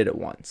only did it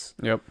once.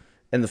 Yep.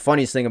 And the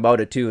funniest thing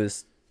about it, too,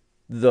 is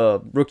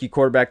the rookie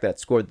quarterback that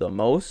scored the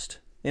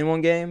most in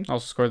one game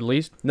also scored the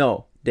least?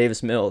 No,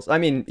 Davis Mills. I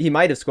mean, he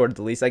might have scored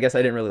the least. I guess I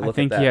didn't really look at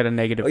that. I think he had a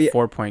negative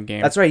 4-point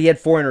game. That's right. He had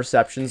 4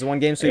 interceptions in one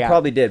game, so he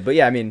probably did. But,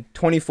 yeah, I mean,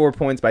 24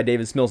 points by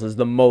Davis Mills is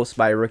the most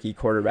by a rookie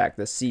quarterback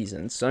this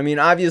season. So, I mean,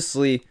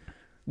 obviously,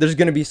 there's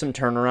going to be some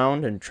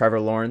turnaround, and Trevor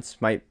Lawrence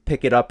might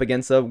pick it up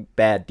against a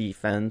bad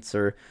defense,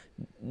 or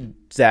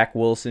Zach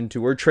Wilson,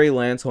 too, or Trey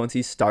Lance, once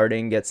he's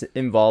starting, gets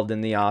involved in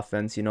the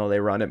offense. You know,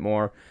 they run it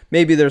more.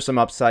 Maybe there's some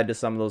upside to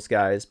some of those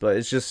guys, but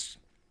it's just,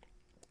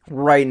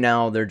 right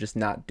now, they're just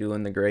not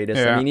doing the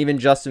greatest. I mean, even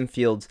Justin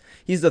Fields,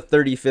 he's the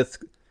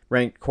 35th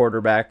ranked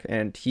quarterback,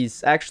 and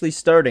he's actually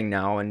starting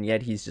now, and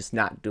yet he's just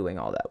not doing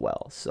all that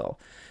well. So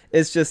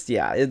it's just,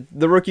 the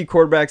rookie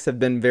quarterbacks have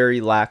been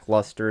very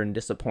lackluster and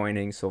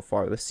disappointing so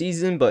far this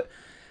season, but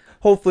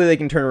hopefully they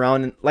can turn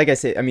around. And like I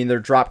say, I mean, they're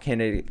drop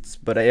candidates,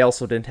 but I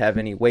also didn't have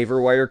any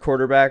waiver wire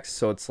quarterbacks,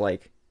 so it's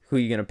like, who are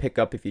you going to pick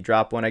up if you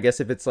drop one? I guess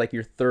if it's like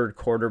your third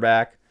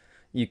quarterback,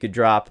 you could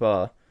drop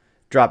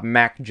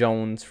Mac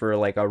Jones for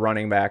like a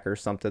running back or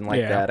something like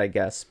that, I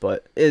guess.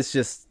 But it's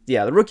just,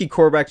 the rookie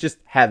quarterbacks just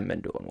haven't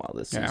been doing well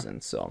this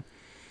season. So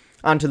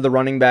onto the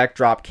running back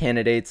drop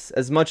candidates.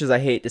 As much as I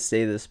hate to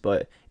say this,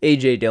 but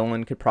A.J.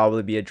 Dillon could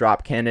probably be a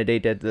drop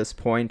candidate at this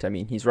point. I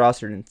mean, he's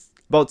rostered in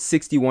about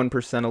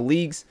 61% of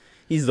leagues.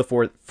 He's the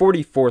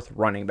 44th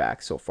running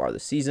back so far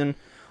this season.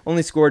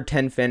 Only scored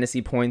 10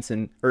 fantasy points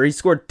he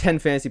scored 10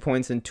 fantasy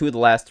points in 2 of the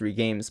last 3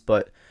 games,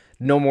 but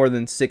no more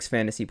than 6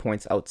 fantasy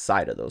points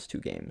outside of those 2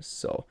 games.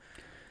 So,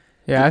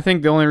 I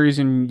think the only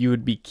reason you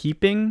would be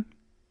keeping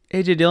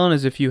A.J. Dillon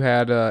is if you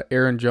had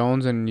Aaron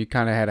Jones and you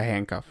kind of had a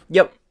handcuff.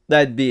 Yep,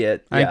 that'd be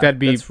it. I think that'd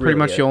be pretty really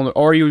much the only,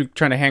 or you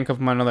trying to handcuff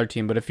him on another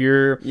team. But if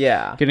you're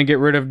gonna get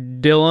rid of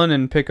Dillon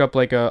and pick up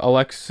like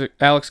Alex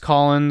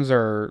Collins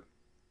or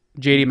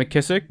J.D.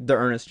 McKissick, the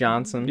Ernest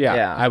Johnson.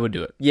 Yeah, I would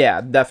do it.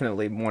 Yeah,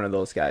 definitely one of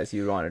those guys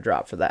you would want to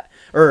drop for that.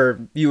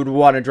 Or you would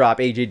want to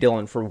drop A.J.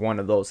 Dillon for one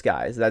of those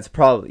guys. That's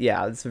probably,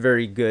 it's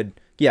very good.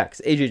 Yeah,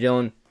 because A.J.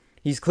 Dillon,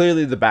 he's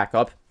clearly the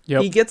backup.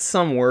 Yep. He gets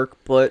some work,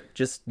 but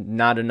just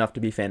not enough to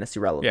be fantasy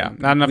relevant. Yeah,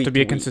 not enough to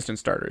be a consistent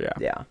starter,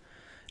 Yeah.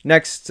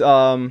 Next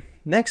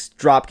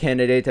drop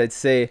candidate, I'd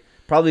say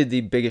probably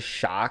the biggest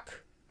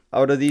shock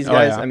out of these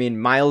guys. I mean,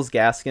 Myles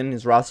Gaskin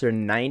is rostered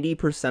in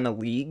 90% of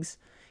leagues.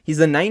 He's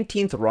the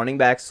 19th running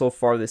back so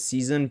far this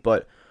season,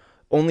 but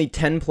only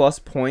 10-plus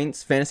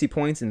points, fantasy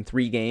points in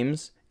 3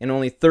 games, and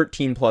only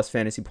 13-plus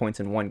fantasy points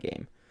in 1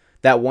 game.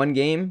 That one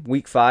game,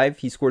 Week 5,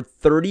 he scored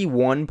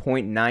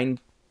 31.9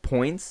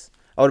 points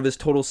out of his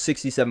total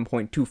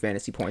 67.2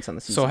 fantasy points on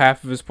the season. So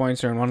half of his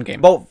points are in 1 game.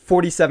 About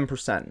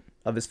 47%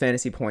 of his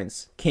fantasy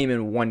points came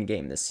in 1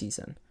 game this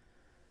season.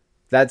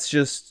 That's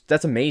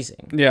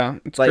amazing. Yeah,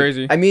 it's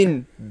crazy. I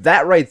mean,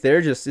 that right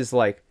there just is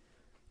like,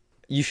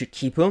 you should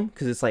keep him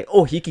because it's like,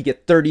 oh, he could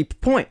get 30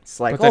 points.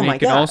 Like, but then oh my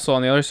God. He can also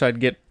on the other side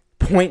get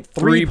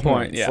 0.3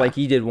 points. Like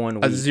he did 1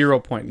 week. A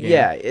 0-point game.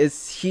 Yeah,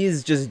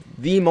 he's just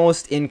the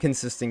most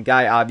inconsistent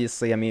guy,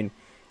 obviously. I mean,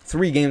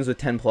 3 games with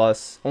 10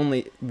 plus,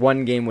 only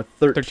 1 game with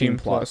 13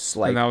 plus.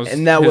 Like,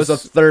 and that was a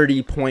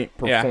 30-point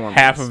performance.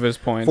 Yeah, half of his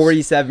points.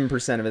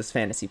 47% of his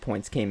fantasy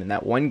points came in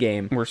that 1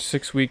 game. We're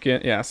 6 weeks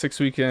in. 6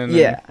 weeks in.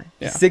 Yeah,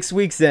 6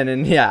 weeks in,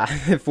 and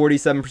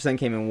 47%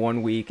 came in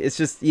 1 week. It's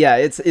just,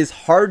 it's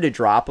hard to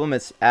drop him.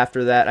 It's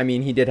after that. I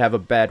mean, he did have a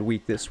bad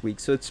week this week,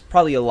 so it's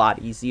probably a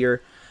lot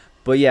easier.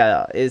 But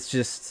it's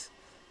just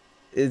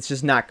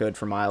not good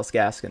for Myles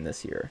Gaskin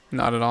this year.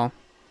 Not at all.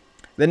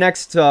 The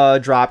next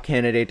drop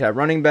candidate at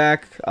running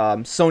back,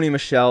 Sony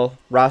Michel,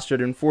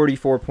 rostered in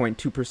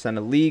 44.2%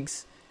 of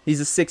leagues. He's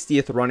the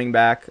 60th running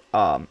back,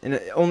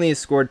 and only has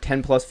scored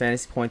 10-plus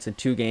fantasy points in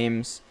 2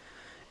 games.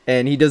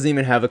 And he doesn't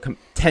even have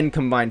 10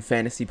 combined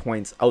fantasy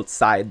points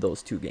outside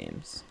those 2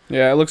 games.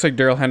 Yeah, it looks like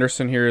Darrell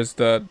Henderson here is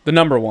the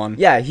number 1.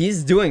 Yeah,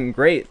 he's doing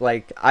great.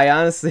 Like, I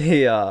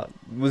honestly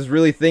was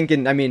really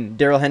thinking, I mean,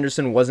 Darrell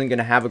Henderson wasn't going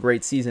to have a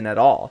great season at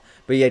all.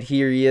 But yet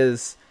here he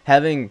is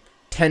having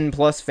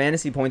 10-plus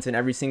fantasy points in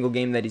every single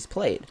game that he's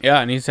played. Yeah,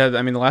 and he's had,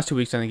 the last 2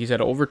 weeks, I think he's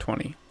had over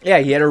 20. Yeah,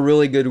 he had a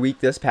really good week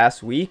this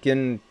past week,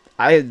 and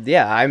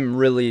I'm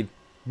really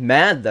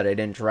mad that I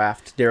didn't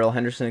draft Darrell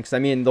Henderson, because, I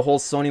mean, the whole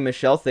Sony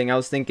Michel thing, I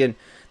was thinking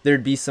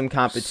there'd be some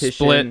competition.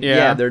 Split,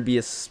 yeah. There'd be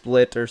a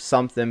split or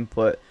something,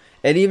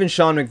 and even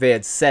Sean McVay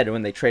had said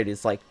when they traded,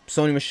 it's like,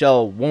 Sony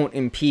Michel won't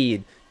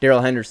impede Darrell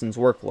Henderson's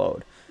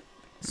workload.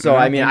 So,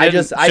 I mean, I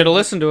should have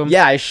listened to him.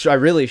 Yeah, I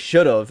really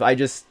should have.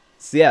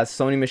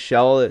 Sony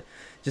Michel,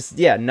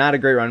 not a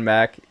great run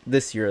back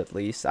this year at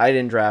least. I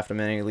didn't draft him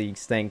in any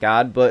leagues, thank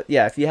God. But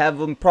if you have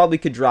him, probably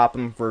could drop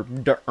him for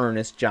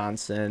Ernest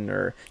Johnson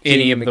or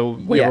any of the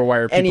waiver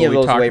wire people any of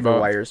those waiver about.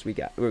 Wires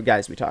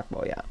guys we talked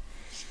about. Yeah.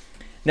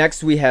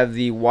 Next, we have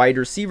the wide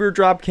receiver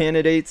drop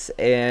candidates,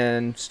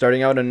 and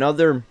starting out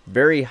another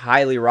very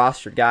highly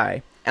rostered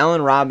guy,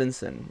 Allen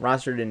Robinson,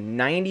 rostered in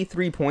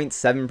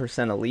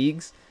 93.7% of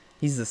leagues.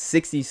 He's the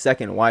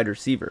 62nd wide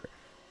receiver.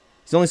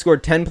 He's only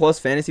scored 10-plus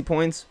fantasy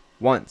points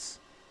once.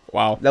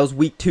 Wow. That was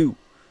week 2.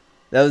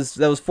 That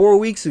was 4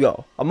 weeks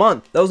ago. A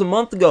month. That was a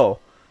month ago.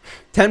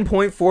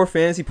 10.4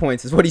 fantasy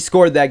points is what he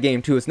scored that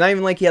game, too. It's not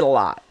even like he had a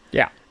lot.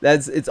 Yeah.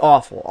 It's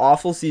awful.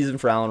 Awful season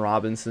for Allen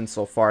Robinson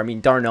so far. I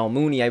mean, Darnell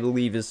Mooney, I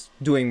believe, is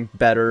doing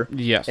better.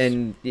 Yes.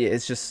 And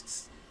it's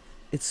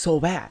so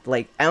bad.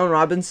 Like, Allen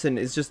Robinson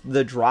is just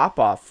the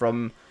drop-off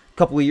from a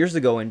couple of years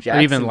ago in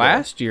Jacksonville. Even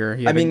last year.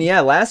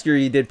 Last year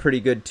he did pretty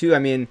good, too. I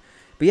mean,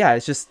 but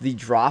it's just the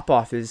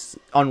drop-off is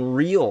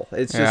unreal.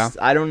 It's just,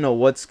 I don't know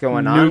what's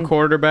going on. New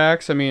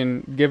quarterbacks,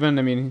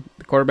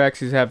 the quarterbacks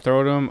he's had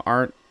throw to him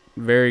aren't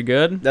very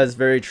good. That's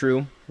very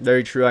true.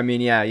 Very true. I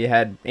mean, yeah, you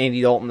had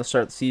Andy Dalton to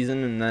start the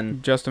season, and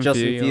then Justin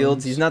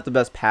Fields. He's not the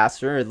best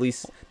passer, at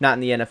least not in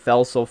the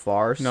NFL so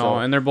far. No,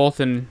 and they're both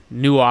in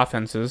new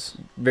offenses.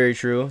 Very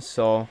true.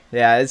 So,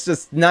 yeah, it's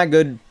just not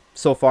good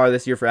so far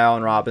this year for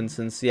Allen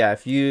Robinson. So, yeah,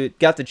 if you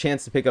got the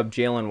chance to pick up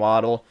Jalen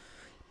Waddle,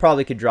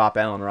 probably could drop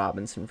Allen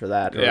Robinson for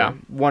that. Or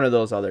one of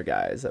those other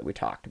guys that we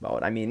talked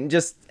about. I mean,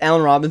 just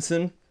Allen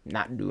Robinson,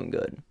 not doing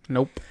good.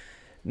 Nope.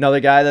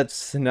 Another guy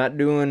that's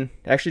doing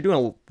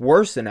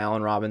worse than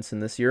Allen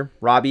Robinson this year,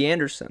 Robbie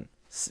Anderson.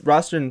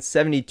 Rostered in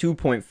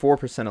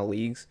 72.4% of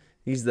leagues.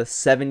 He's the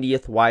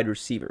 70th wide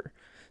receiver.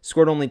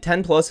 Scored only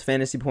 10-plus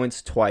fantasy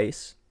points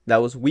twice.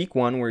 That was week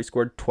 1 where he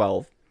scored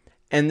 12.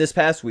 And this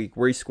past week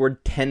where he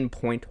scored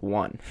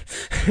 10.1.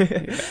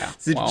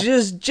 So wow.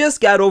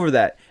 just got over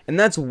that. And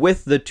that's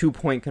with the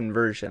 2-point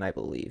conversion, I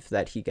believe,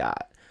 that he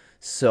got.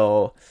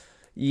 So,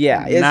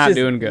 yeah. It's not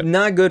doing good.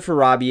 Not good for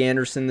Robbie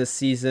Anderson this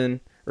season.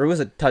 Or it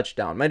was a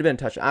touchdown. Might have been a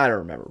touchdown. I don't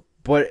remember.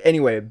 But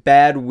anyway,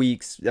 bad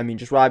weeks. I mean,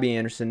 just Robbie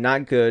Anderson,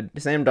 not good.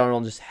 Sam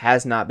Darnold just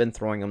has not been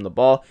throwing him the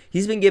ball.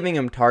 He's been giving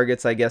him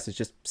targets, I guess. It's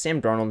just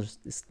Sam Darnold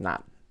is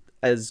not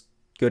as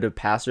good a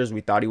passer as we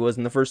thought he was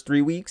in the first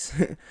 3 weeks.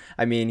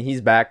 I mean,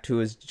 he's back to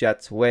his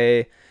Jets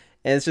way.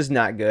 And it's just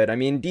not good. I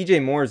mean,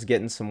 DJ Moore is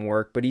getting some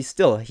work, but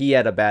he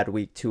had a bad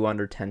week too,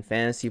 under 10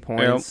 fantasy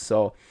points. Yep.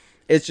 So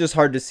it's just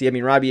hard to see. I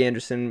mean, Robbie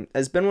Anderson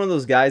has been one of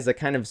those guys that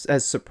kind of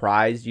has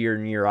surprised year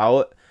in, year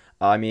out.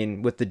 I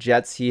mean, with the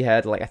Jets, he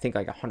had, I think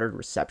 100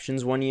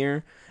 receptions one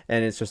year.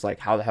 And it's just like,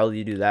 how the hell do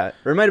you do that?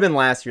 Or it might have been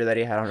last year that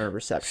he had 100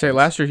 receptions. Say,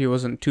 last year he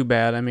wasn't too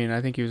bad. I mean, I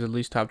think he was at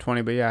least top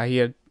 20. But, yeah, he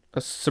had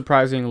a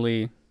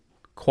surprisingly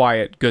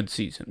quiet, good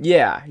season.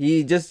 Yeah,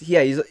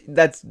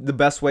 that's the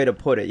best way to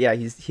put it. Yeah,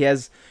 he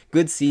has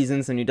good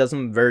seasons, and he does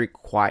them very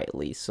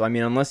quietly. So, I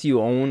mean, unless you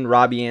own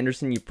Robbie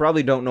Anderson, you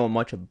probably don't know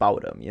much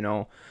about him, you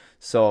know?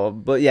 So,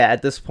 but, yeah,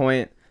 at this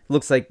point,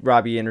 looks like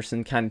Robbie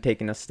Anderson kind of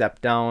taking a step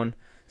down.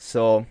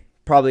 So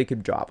probably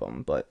could drop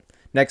him. But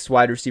next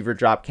wide receiver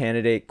drop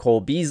candidate,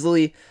 Cole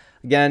Beasley.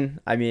 Again,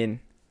 I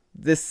mean,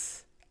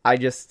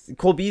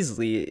 Cole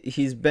Beasley,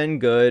 he's been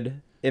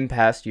good in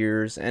past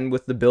years. And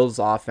with the Bills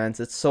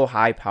offense, it's so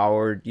high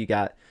powered. You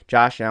got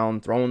Josh Allen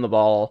throwing the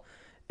ball.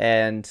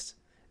 And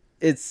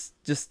it's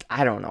just,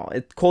 I don't know.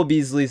 Cole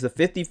Beasley's the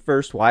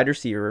 51st wide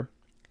receiver.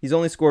 He's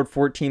only scored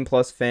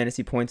 14-plus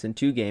fantasy points in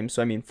 2 games.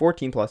 So, I mean,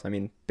 14-plus, I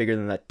mean, bigger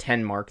than the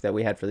 10 mark that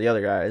we had for the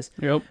other guys.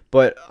 Yep.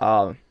 But,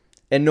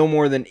 and no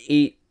more than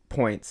 8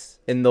 points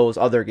in those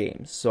other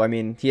games. So, I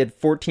mean, he had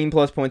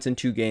 14-plus points in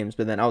 2 games,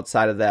 but then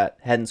outside of that,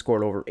 hadn't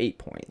scored over 8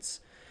 points.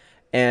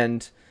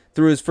 And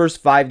through his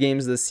first 5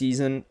 games of the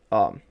season,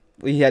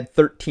 he had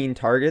 13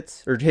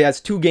 targets, or he has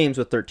 2 games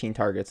with 13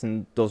 targets,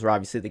 and those were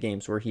obviously the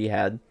games where he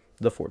had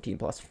the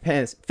 14-plus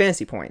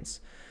fantasy points.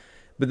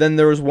 But then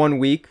there was 1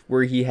 week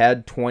where he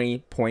had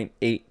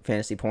 20.8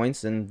 fantasy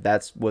points, and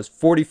that was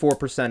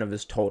 44% of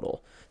his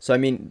total. So, I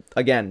mean,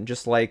 again,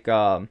 just like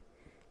one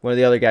of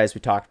the other guys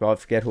we talked about, I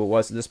forget who it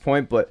was at this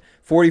point, but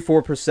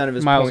 44% of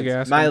his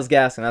points. Myles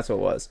Gaskin, that's what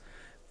it was.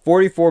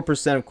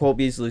 44% of Cole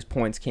Beasley's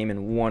points came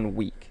in 1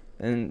 week.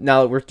 And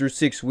now that we're through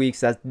 6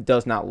 weeks, that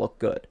does not look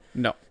good.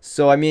 No.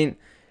 So, I mean,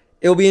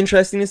 it'll be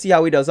interesting to see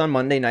how he does on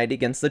Monday night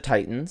against the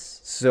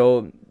Titans.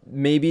 So,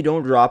 maybe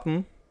don't drop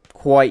him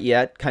quite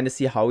yet. Kind of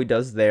see how he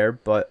does there.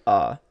 But,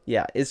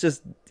 yeah, it's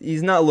just,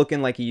 he's not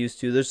looking like he used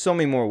to. There's so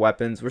many more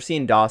weapons. We're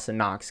seeing Dawson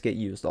Knox get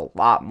used a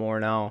lot more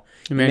now.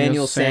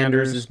 Emmanuel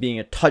Sanders is being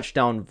a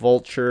touchdown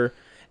vulture.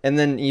 And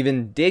then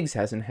even Diggs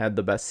hasn't had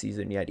the best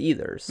season yet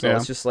either. So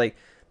It's just like,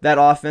 that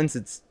offense,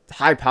 it's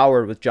high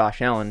powered with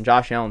Josh Allen.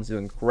 Josh Allen's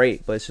doing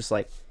great, but it's just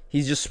like,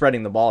 he's just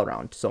spreading the ball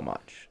around so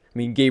much. I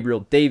mean,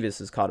 Gabriel Davis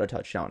has caught a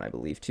touchdown, I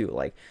believe, too.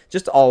 Like,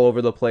 just all over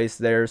the place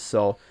there.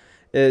 So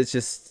it's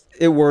just,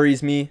 it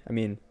worries me. I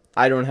mean,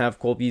 I don't have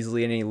Cole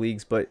Beasley in any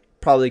leagues, but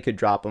probably could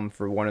drop him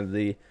for one of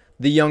the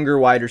younger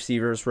wide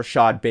receivers,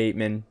 Rashad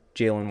Bateman,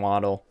 Jalen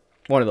Waddle,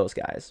 one of those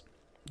guys.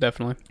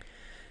 Definitely.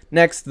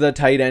 Next, the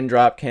tight end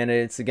drop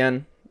candidates.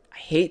 Again, I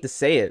hate to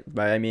say it,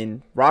 but I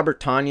mean, Robert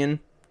Tonyan,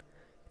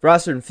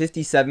 rostered in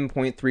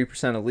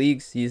 57.3% of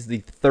leagues. He's the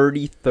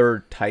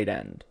 33rd tight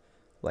end.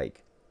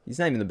 Like, he's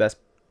not even the best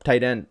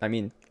tight end, I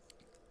mean,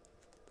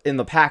 in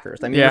the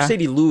Packers. I mean,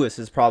 Mercedes Lewis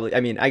is probably, I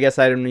mean, I guess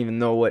I don't even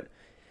know what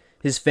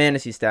his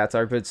fantasy stats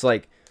are, but it's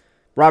like,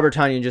 Robert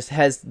Tonyan just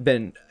has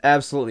been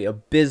absolutely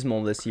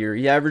abysmal this year.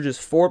 He averages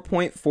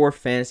 4.4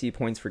 fantasy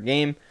points per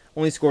game,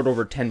 only scored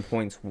over 10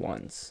 points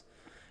once.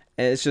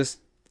 And it's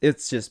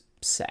just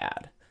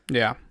sad.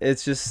 Yeah.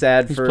 It's just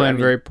sad. He's playing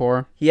very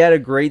poor. He had a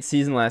great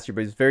season last year,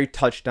 but he's very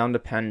touchdown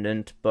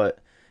dependent. But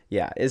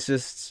yeah, it's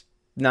just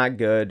not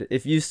good.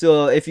 If you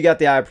got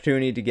the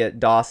opportunity to get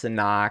Dawson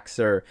Knox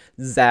or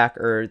Zach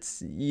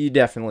Ertz, you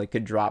definitely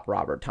could drop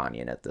Robert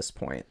Tonyan at this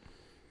point.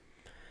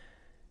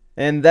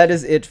 And that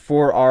is it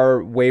for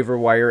our waiver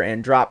wire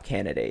and drop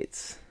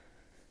candidates.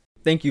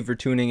 Thank you for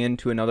tuning in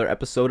to another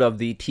episode of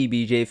the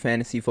TBJ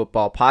Fantasy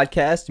Football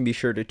Podcast. And be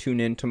sure to tune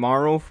in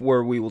tomorrow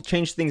where we will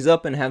change things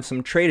up and have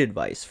some trade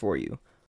advice for you.